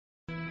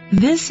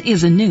This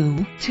is a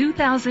new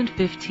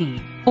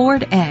 2015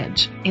 Ford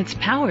Edge. It's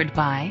powered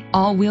by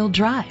all-wheel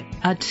drive,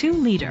 a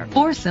 2-liter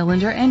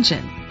 4-cylinder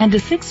engine, and a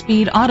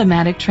 6-speed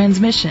automatic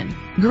transmission.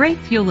 Great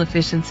fuel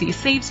efficiency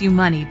saves you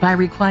money by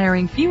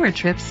requiring fewer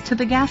trips to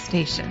the gas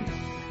station.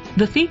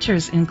 The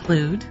features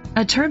include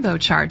a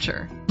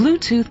turbocharger,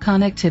 Bluetooth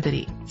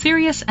connectivity,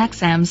 Sirius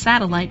XM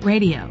satellite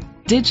radio,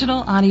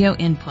 digital audio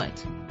input,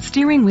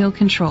 steering wheel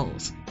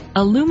controls,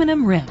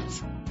 aluminum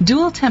rims,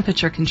 dual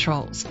temperature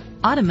controls,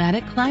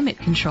 automatic climate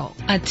control,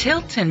 a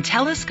tilt and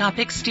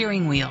telescopic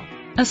steering wheel,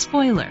 a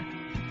spoiler.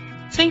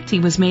 Safety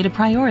was made a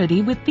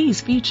priority with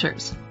these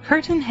features: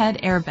 curtain head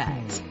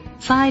airbags,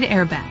 side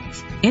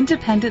airbags,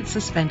 independent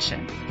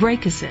suspension,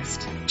 brake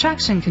assist,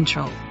 traction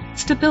control,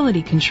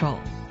 stability control,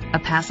 a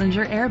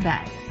passenger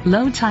airbag,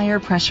 low tire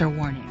pressure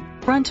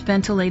warning, front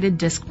ventilated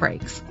disc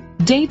brakes,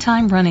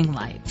 daytime running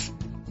lights.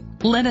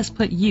 Let us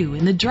put you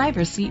in the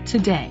driver's seat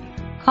today.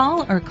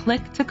 Call or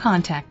click to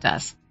contact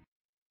us.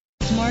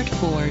 Smart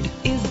Ford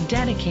is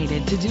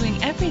dedicated to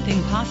doing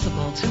everything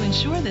possible to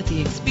ensure that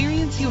the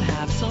experience you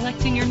have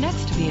selecting your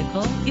next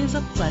vehicle is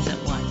a pleasant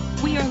one.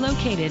 We are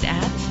located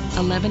at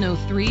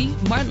 1103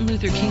 Martin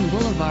Luther King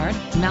Boulevard,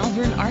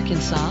 Malvern,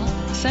 Arkansas,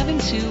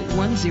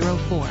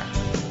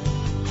 72104.